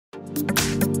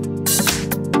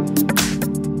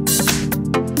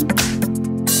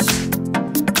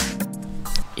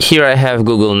Here I have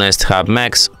Google Nest Hub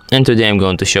Max, and today I'm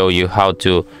going to show you how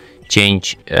to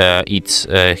change its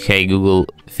Hey Google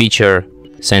feature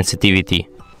sensitivity.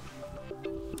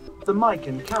 The mic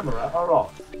and camera are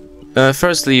off.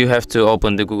 Firstly, you have to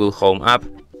open the Google Home app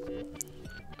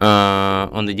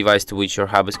on the device to which your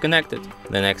hub is connected.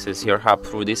 Then access your hub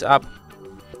through this app.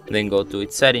 Then go to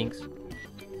its settings.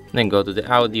 Then go to the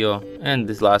audio, and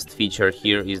this last feature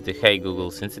here is the Hey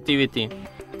Google sensitivity.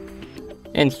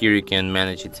 And here you can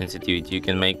manage its sensitivity. You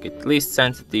can make it least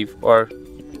sensitive or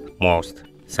most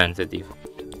sensitive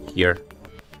here.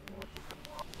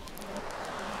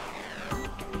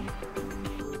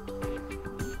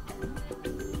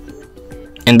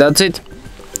 And that's it.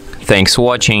 Thanks for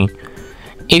watching.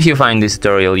 If you find this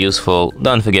tutorial useful,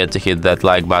 don't forget to hit that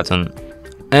like button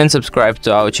and subscribe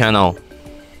to our channel.